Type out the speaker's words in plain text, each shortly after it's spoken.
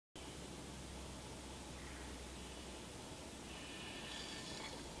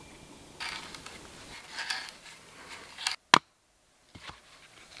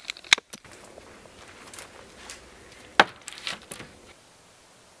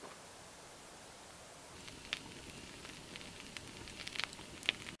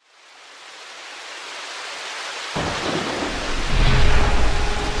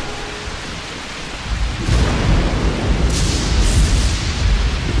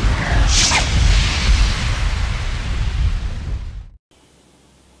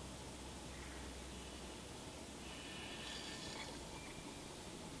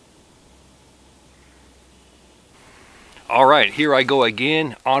Alright, here I go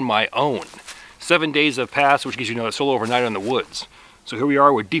again on my own. 7 days have passed, which gives you a solo overnight in the woods. So here we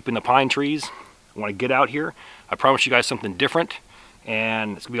are, we're deep in the pine trees. I want to get out here. I promise you guys something different,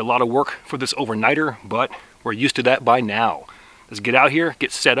 and it's going to be a lot of work for this overnighter, but we're used to that by now. Let's get out here,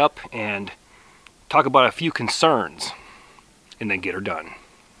 get set up, and talk about a few concerns, and then get her done.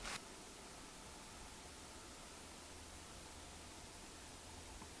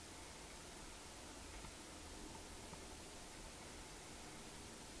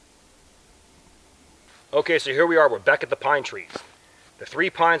 Okay, so here we are, we're back at the pine trees. The 3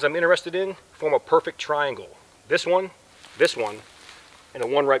 pines I'm interested in form a perfect triangle. This one, and the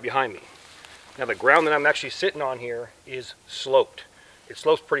one right behind me. Now the ground that I'm actually sitting on here is sloped. It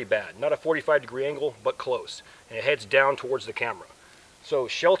slopes pretty bad. Not a 45-degree angle, but close. And it heads down towards the camera. So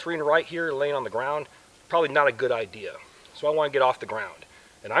sheltering right here, laying on the ground, probably not a good idea. So I want to get off the ground.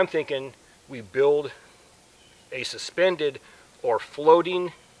 And I'm thinking we build a suspended or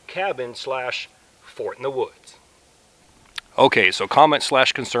floating cabin slash fort in the woods. Okay, so comment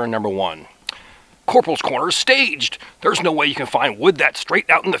slash concern number 1. Corporal's corner is staged. There's no way you can find wood that straight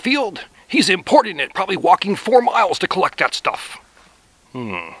out in the field. He's importing it, probably walking 4 miles to collect that stuff.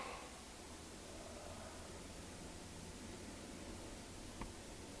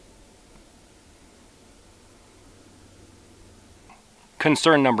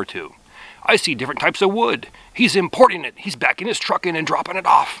 Concern number 2. I see different types of wood. He's importing it. He's backing his truck in and dropping it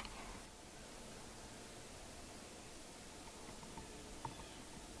off.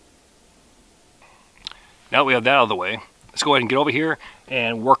 Now that we have that out of the way, let's go ahead and get over here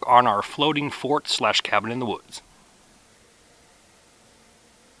and work on our floating fort slash cabin in the woods.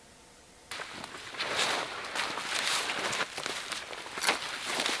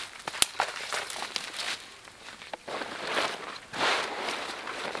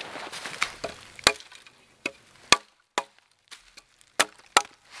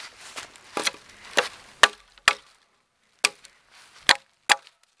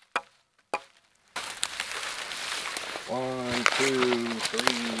 One, two,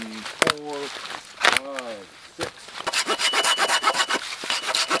 three, 4, 5, 6.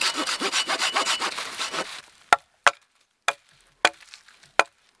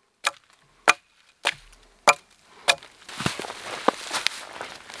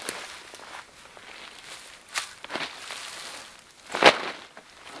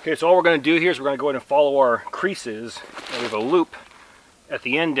 Okay, so all we're going to do here is we're going to go ahead and follow our creases, and we have a loop at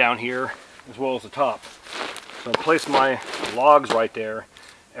the end down here as well as the top. So I'm going to place my logs right there,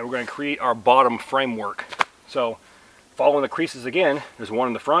 and we're going to create our bottom framework. So following the creases again, there's one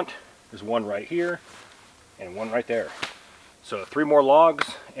in the front, there's one right here, and one right there. So 3 more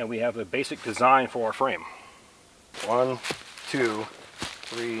logs, and we have the basic design for our frame. 1, 2,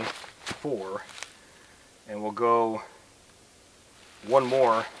 3, 4, and we'll go 1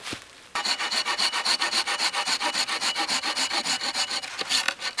 more.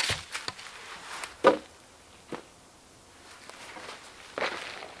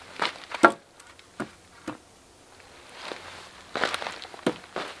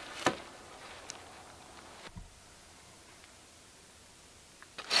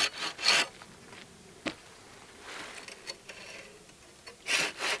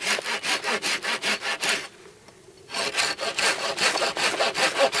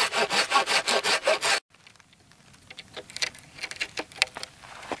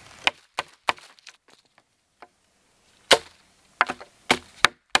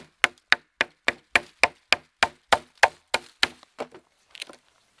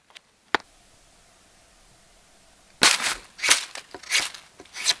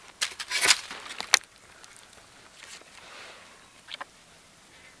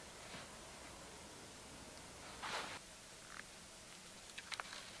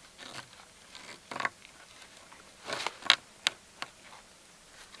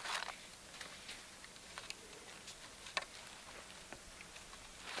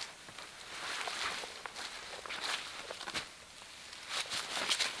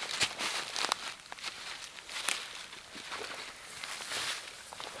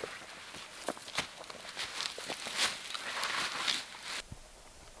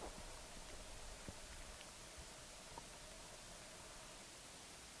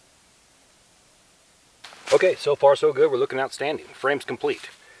 Okay, so far so good. We're looking outstanding. Frame's complete.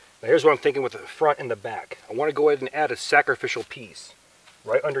 Now here's what I'm thinking with the front and the back. I want to go ahead and add a sacrificial piece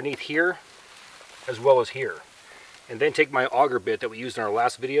right underneath here as well as here. And then take my auger bit that we used in our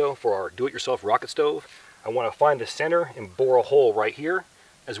last video for our do-it-yourself rocket stove. I want to find the center and bore a hole right here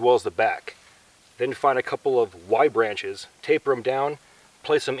as well as the back. Then find a couple of Y branches, taper them down,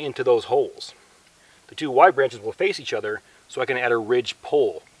 place them into those holes. The two Y branches will face each other so I can add a ridge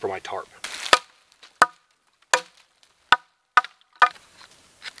pole for my tarp.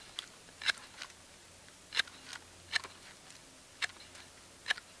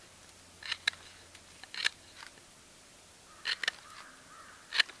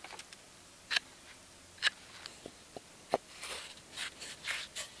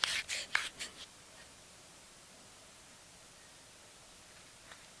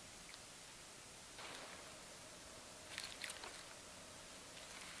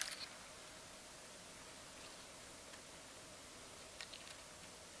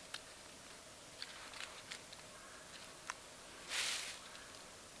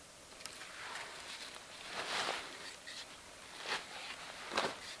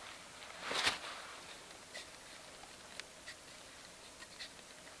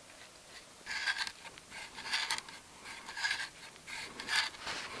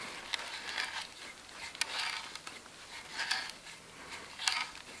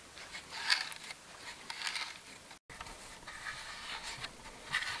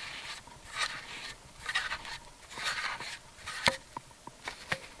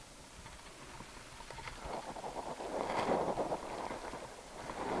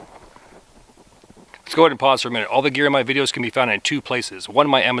 Let's go ahead and pause for a minute. All the gear in my videos can be found in two places. One,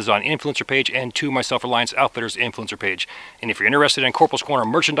 my Amazon influencer page, and two, my Self-Reliance Outfitters influencer page. And if you're interested in Corporals Corner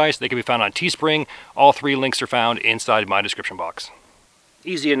merchandise, they can be found on Teespring. All three links are found inside my description box.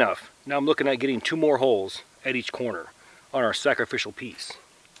 Easy enough. Now I'm looking at getting 2 more holes at each corner on our sacrificial piece.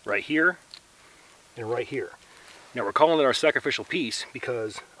 Right here and right here. Now we're calling it our sacrificial piece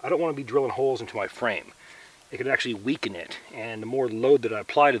because I don't want to be drilling holes into my frame. It could actually weaken it, and the more load that I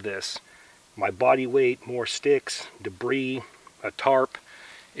apply to this, my body weight, more sticks, debris, a tarp,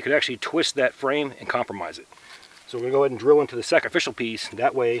 it could actually twist that frame and compromise it. So we're going to go ahead and drill into the sacrificial piece.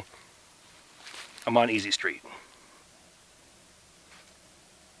 That way I'm on easy street.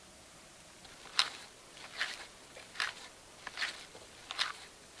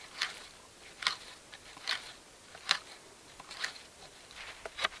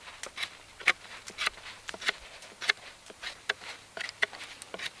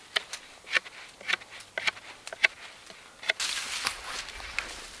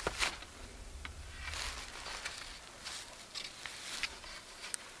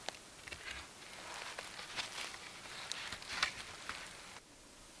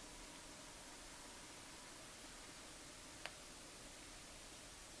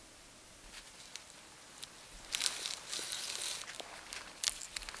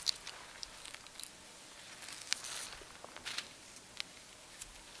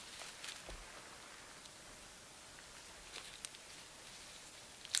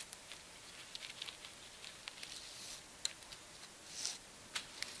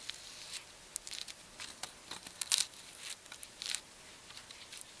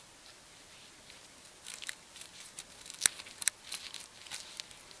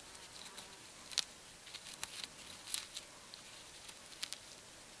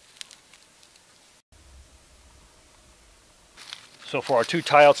 So for our 2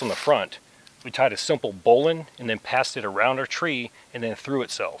 tie-outs on the front, we tied a simple bowline and then passed it around our tree and then through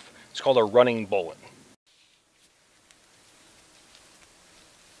itself. It's called a running bowline.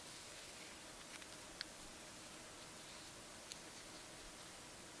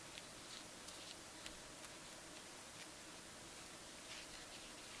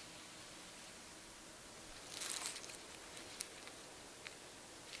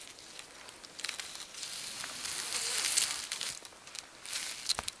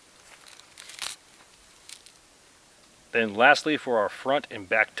 Then lastly, for our front and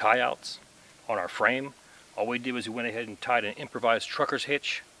back tie-outs on our frame, all we did was we went ahead and tied an improvised trucker's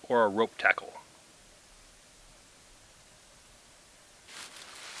hitch or a rope tackle.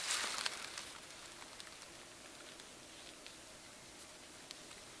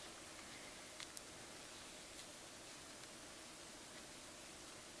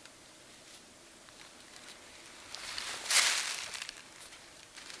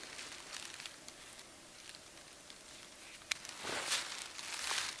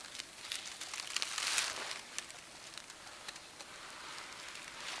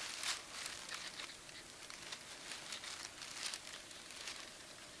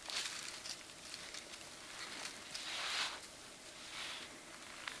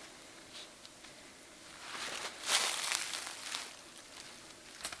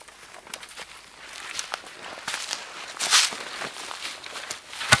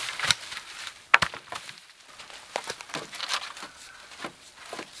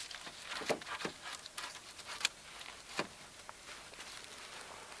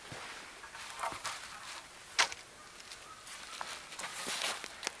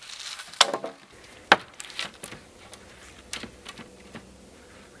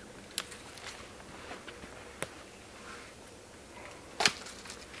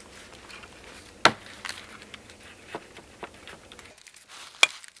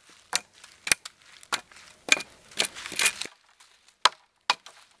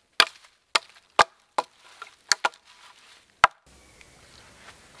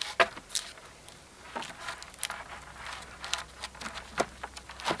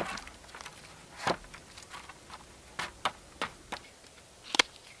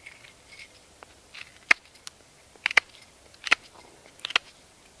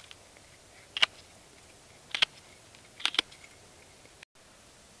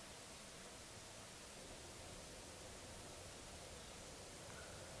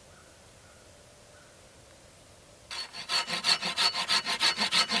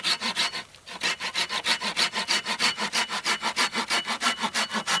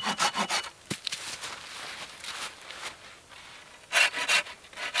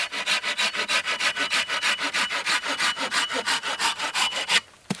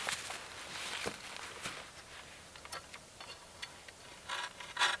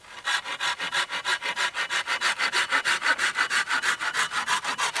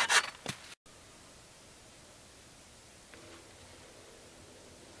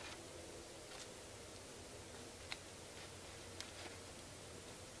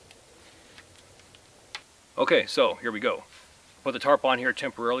 Okay, so here we go. Put the tarp on here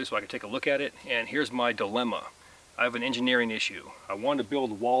temporarily so I can take a look at it, and here's my dilemma. I have an engineering issue. I wanted to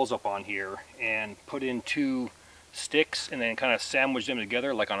build walls up on here and put in 2 sticks and then kind of sandwich them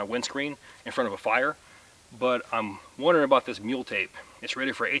together like on a windscreen in front of a fire. But I'm wondering about this mule tape. It's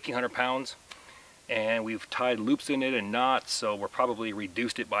rated for 1,800 pounds, and we've tied loops in it and knots, so we're probably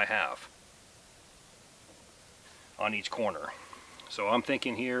reduced it by half on each corner. So I'm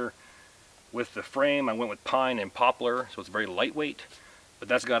thinking here, with the frame, I went with pine and poplar, so it's very lightweight, but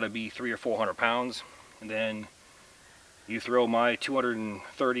that's got to be 300 or 400 pounds. And then you throw my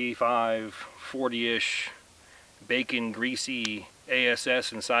 235, 40-ish bacon greasy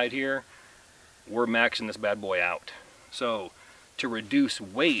ASS inside here, we're maxing this bad boy out. So to reduce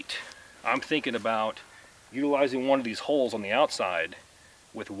weight, I'm thinking about utilizing one of these holes on the outside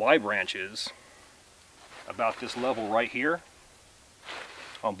with Y branches about this level right here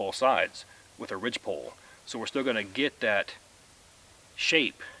on both sides with a ridge pole. So we're still going to get that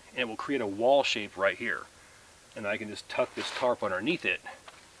shape, and it will create a wall shape right here. And I can just tuck this tarp underneath it,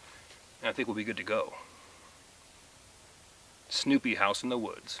 and I think we'll be good to go. Snoopy house in the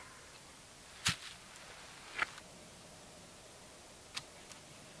woods.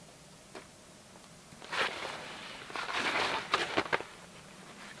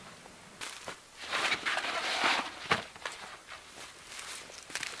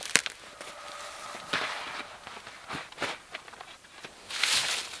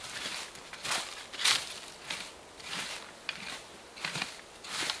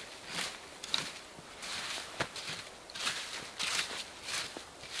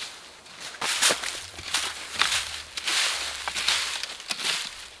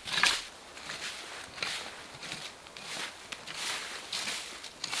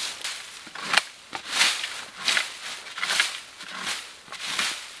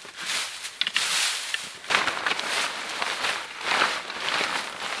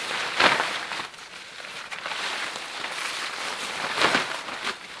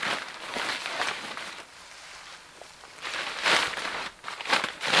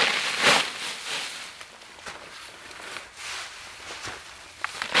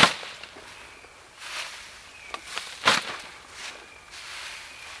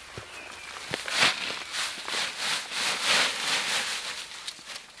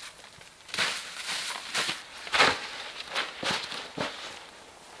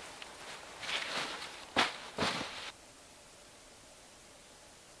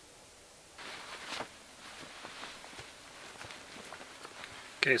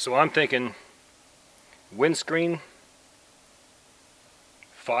 Okay, so I'm thinking windscreen,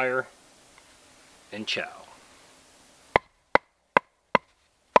 fire, and chow.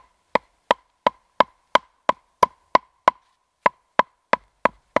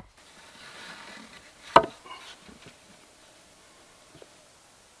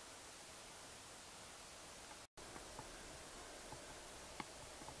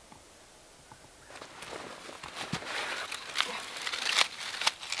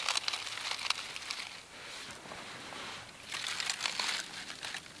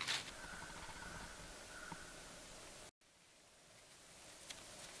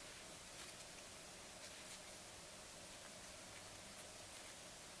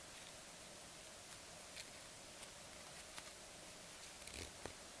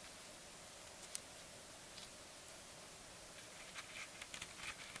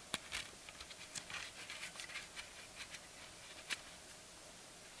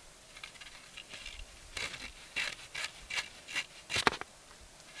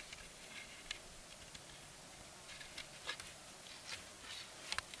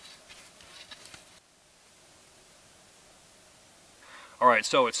 Alright,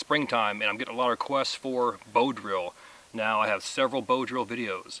 so it's springtime and I'm getting a lot of requests for bow drill. Now I have several bow drill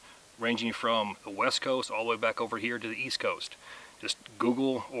videos ranging from the west coast all the way back over here to the east coast. Just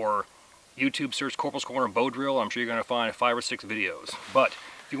Google or YouTube search Corporals Corner bow drill. I'm sure you're going to find 5 or 6 videos. But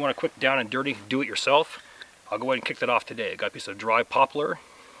if you want a quick down and dirty do it yourself, I'll go ahead and kick that off today. I got a piece of dry poplar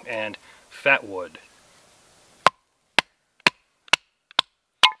and fat wood.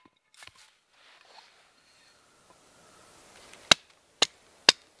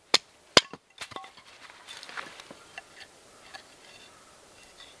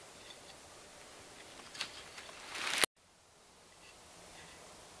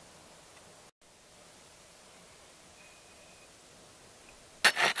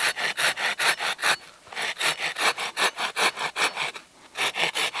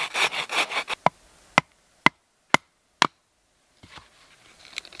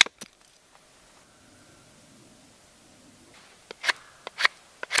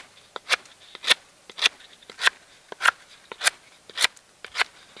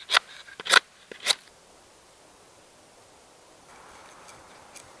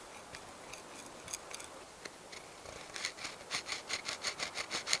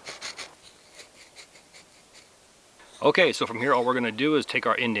 Okay, so from here all we're going to do is take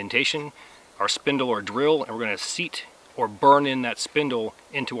our indentation, our spindle or drill, and we're going to seat or burn in that spindle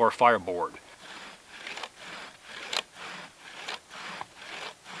into our fireboard.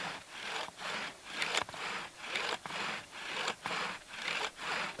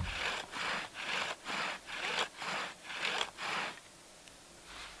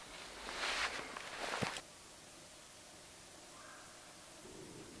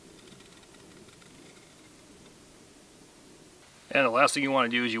 And the last thing you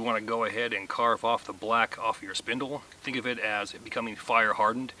want to do is you want to go ahead and carve off the black off of your spindle. Think of it as it becoming fire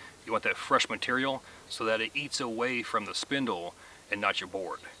hardened. You want that fresh material so that it eats away from the spindle and not your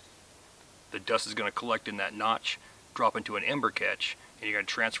board. The dust is going to collect in that notch, drop into an ember catch, and you're going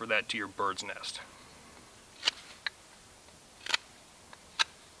to transfer that to your bird's nest.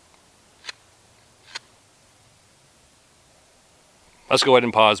 Let's go ahead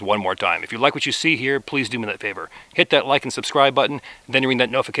and pause one more time. If you like what you see here, please do me that favor. Hit that like and subscribe button, then ring that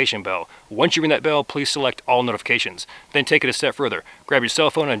notification bell. Once you ring that bell, please select all notifications. Then take it a step further. Grab your cell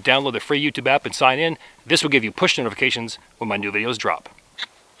phone and download the free YouTube app and sign in. This will give you push notifications when my new videos drop.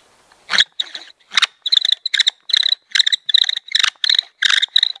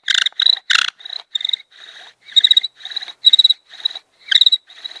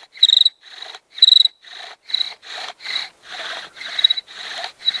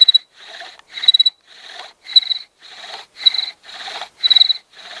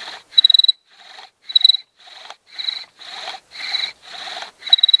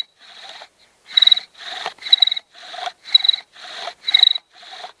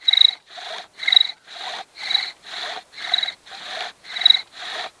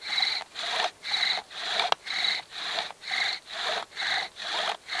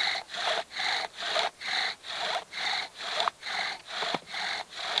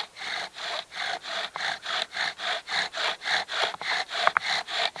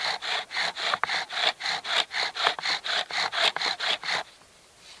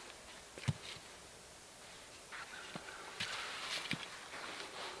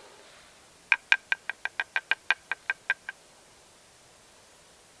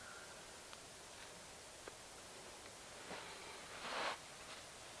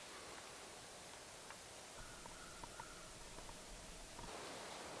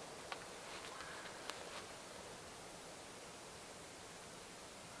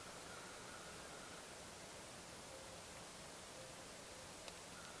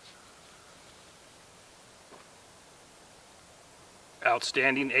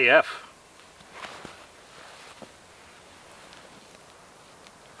 Outstanding AF.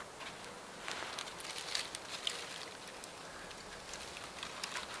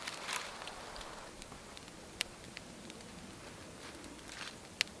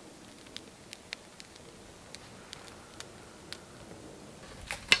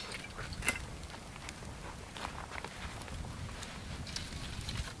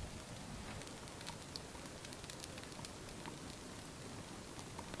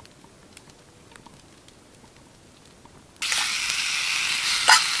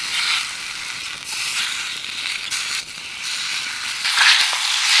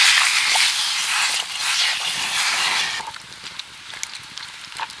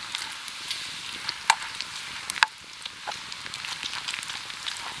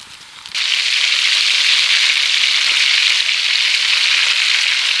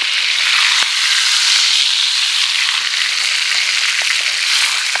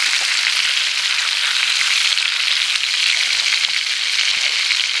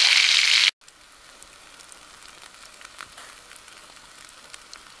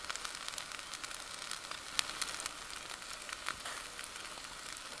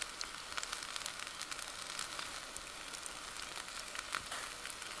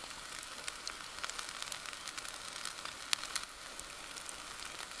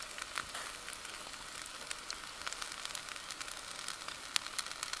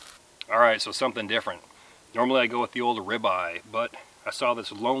 Alright, so something different. Normally I go with the old ribeye, but I saw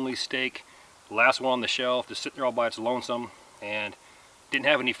this lonely steak, last one on the shelf, just sitting there all by its lonesome, and didn't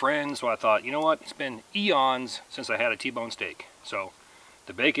have any friends, so I thought, you know what, it's been eons since I had a T-bone steak. So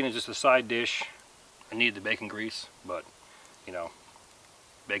the bacon is just a side dish. I needed the bacon grease, but, you know,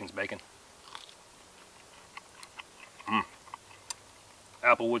 bacon's bacon.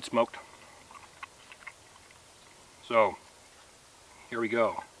 Applewood smoked. So, here we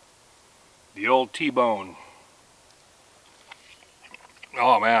go. The old T-bone.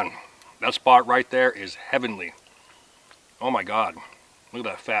 Oh man, that spot right there is heavenly. Oh my God, look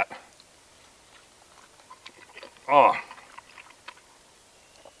at that fat. Oh.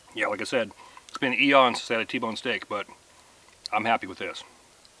 Yeah, like I said, been eons since I had a T-bone steak, but I'm happy with this.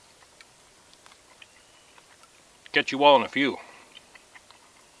 Get you all in a few.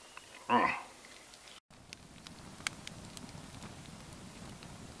 Let's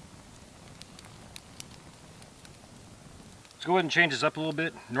go ahead and change this up a little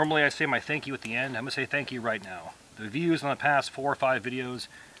bit. Normally I say my thank you at the end. I'm going to say thank you right now. The views on the past 4 or 5 videos,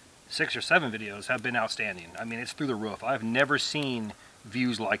 6 or 7 videos have been outstanding. I mean, it's through the roof. I've never seen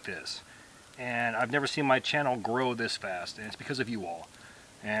views like this. And I've never seen my channel grow this fast. And it's because of you all.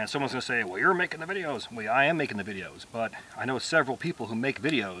 And someone's going to say, well, you're making the videos. Well, I am making the videos. But I know several people who make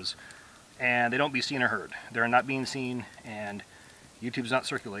videos and they don't be seen or heard. They're not being seen and YouTube's not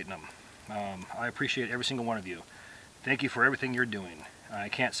circulating them. I appreciate every single one of you. Thank you for everything you're doing. I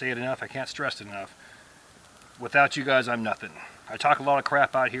can't say it enough. I can't stress it enough. Without you guys, I'm nothing. I talk a lot of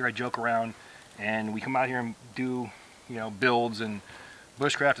crap out here. I joke around, and we come out here and do, you know, builds and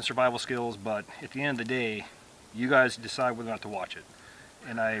bushcraft and survival skills. But at the end of the day, you guys decide whether or not to watch it,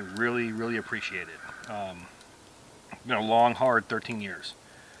 and I really, really appreciate it. It's been a long, hard 13 years,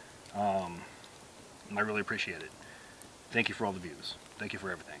 and I really appreciate it. Thank you for all the views. Thank you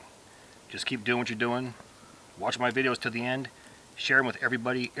for everything. Just keep doing what you're doing. Watch my videos to the end, share them with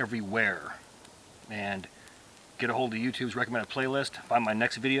everybody everywhere, and get a hold of YouTube's recommended playlist, find my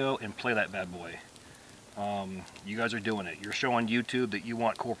next video, and play that bad boy. You guys are doing it. You're showing YouTube that you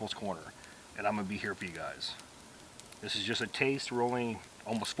want Corporals Corner, and I'm going to be here for you guys. This is just a taste. We're only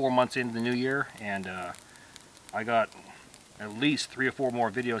almost 4 months into the new year, and I got at least 3 or 4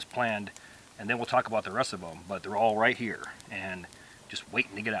 more videos planned, and then we'll talk about the rest of them, but they're all right here, and just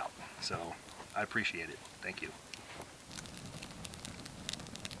waiting to get out. So I appreciate it. Thank you.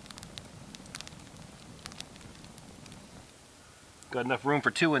 Got enough room for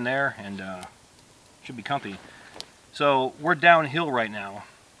 2 in there, and should be comfy. So we're downhill right now,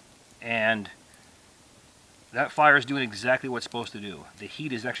 and that fire is doing exactly what it's supposed to do. The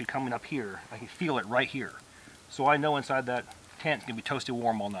heat is actually coming up here. I can feel it right here. So I know inside that tent it's going to be toasted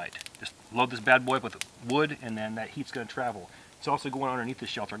warm all night. Just load this bad boy up with wood, and then that heat's going to travel. It's also going underneath this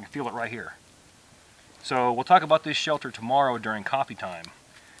shelter. I can feel it right here. So we'll talk about this shelter tomorrow during coffee time.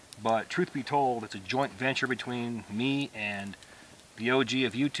 But truth be told, it's a joint venture between me and the OG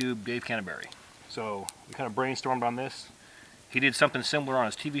of YouTube, Dave Canterbury. So we kind of brainstormed on this. He did something similar on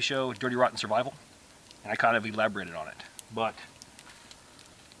his TV show, Dirty Rotten Survival, and I kind of elaborated on it. But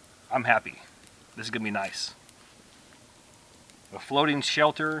I'm happy. This is going to be nice. A floating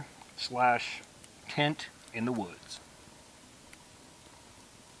shelter / tent in the woods.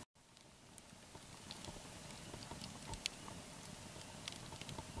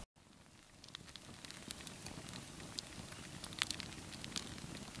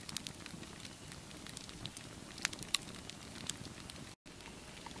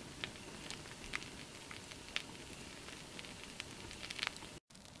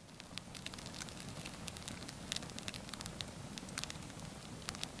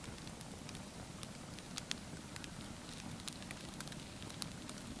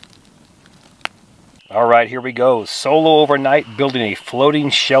 Alright, here we go. Solo overnight, building a floating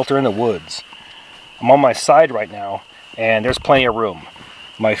shelter in the woods. I'm on my side right now, and there's plenty of room.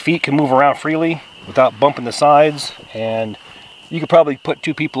 My feet can move around freely without bumping the sides, and you could probably put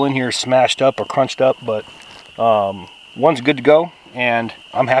 2 people in here smashed up or crunched up, but one's good to go, and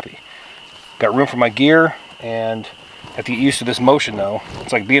I'm happy. Got room for my gear, and I have to get used to this motion though.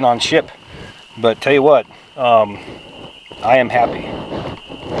 It's like being on ship, but tell you what, I am happy.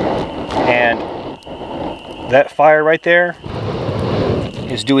 And that fire right there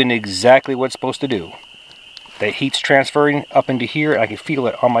is doing exactly what it's supposed to do. The heat's transferring up into here, and I can feel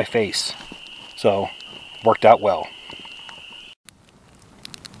it on my face. So, worked out well.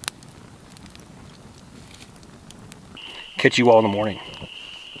 Catch you all in the morning.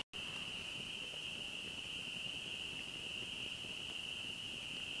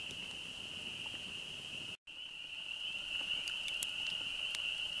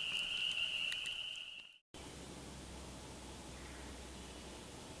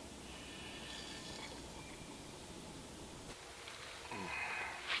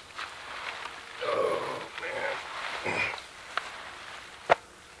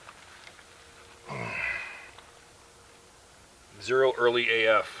 Zero early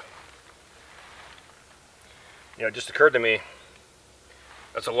AF. Yeah, it just occurred to me,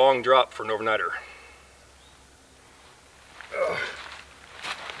 that's a long drop for an overnighter.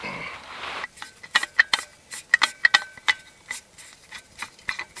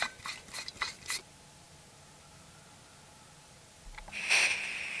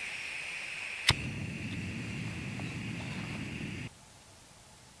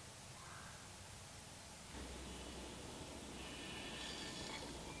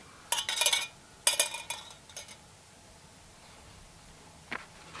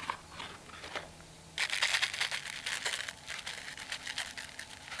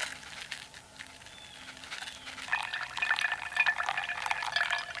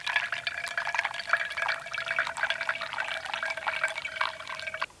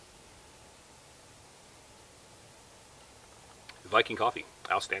 Viking coffee.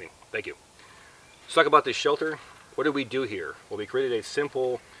 Outstanding. Thank you. Let's talk about this shelter. What did we do here? Well, we created a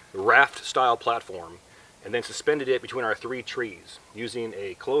simple raft style platform and then suspended it between our 3 trees using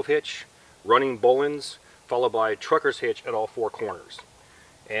a clove hitch, running bowlines, followed by trucker's hitch at all 4 corners.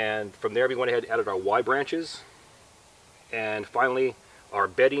 And from there we went ahead and added our Y branches, and finally our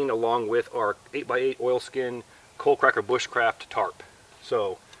bedding along with our 8x8 oilskin coal cracker bushcraft tarp.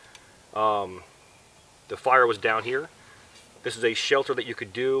 So the fire was down here. This is a shelter that you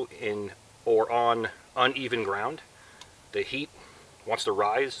could do in or on uneven ground. The heat wants to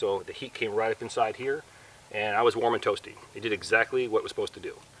rise, so the heat came right up inside here, and I was warm and toasty. It did exactly what it was supposed to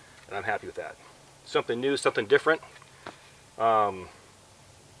do, and I'm happy with that. Something new, something different. Goes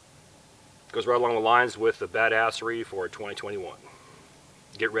right along the lines with the badassery for 2021.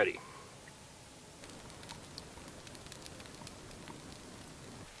 Get ready.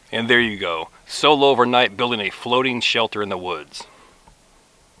 And there you go. Solo overnight building a floating shelter in the woods.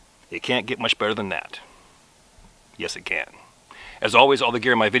 It can't get much better than that. Yes, it can. As always, all the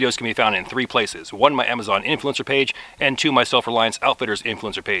gear in my videos can be found in 3 places. 1, my Amazon influencer page, and 2, my Self-Reliance Outfitters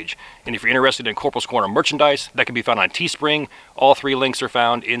influencer page. And if you're interested in Corporals Corner merchandise, that can be found on Teespring. All 3 links are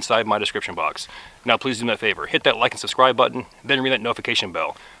found inside my description box. Now please do me a favor, hit that like and subscribe button, then ring that notification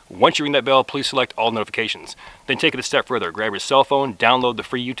bell. Once you ring that bell, please select all notifications. Then take it a step further, grab your cell phone, download the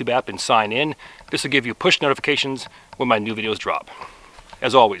free YouTube app, and sign in. This will give you push notifications when my new videos drop.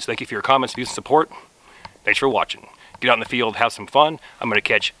 As always, thank you for your comments, views, and support. Thanks for watching. Get out in the field, have some fun. I'm going to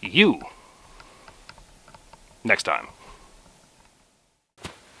catch you next time.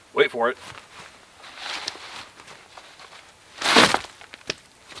 Wait for it.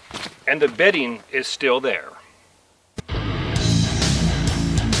 And the bedding is still there.